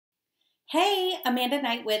Hey,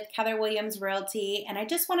 Amanda.Knight with Keller Williams Realty, and I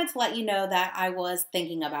just wanted to let you know that I was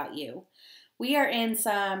thinking about you. We are in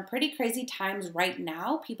some pretty crazy times right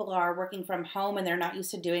now. People are working from home and they're not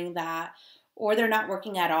used to doing that, or they're not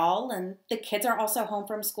working at all. And the kids are also home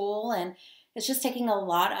from school, and it's just taking a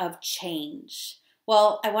lot of change.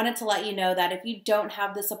 Well, I wanted to let you know that if you don't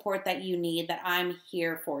have the support that you need, that I'm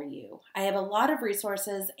here for you. I have a lot of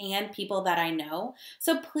resources and people that I know,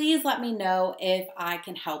 so please let me know if I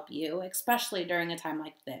can help you, especially during a time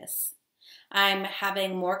like this. I'm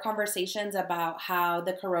having more conversations about how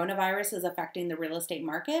the coronavirus is affecting the real estate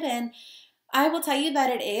market, and I will tell you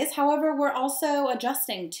that it is. However, we're also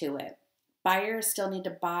adjusting to it. Buyers still need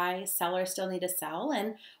to buy, sellers still need to sell,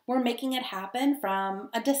 and we're making it happen from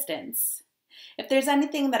a distance. If there's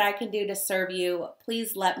anything that I can do to serve you,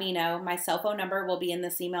 please let me know. My cell phone number will be in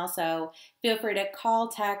this email, so feel free to call,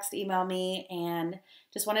 text, email me, and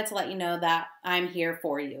just wanted to let you know that I'm here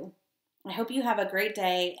for you. I hope you have a great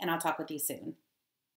day, and I'll talk with you soon.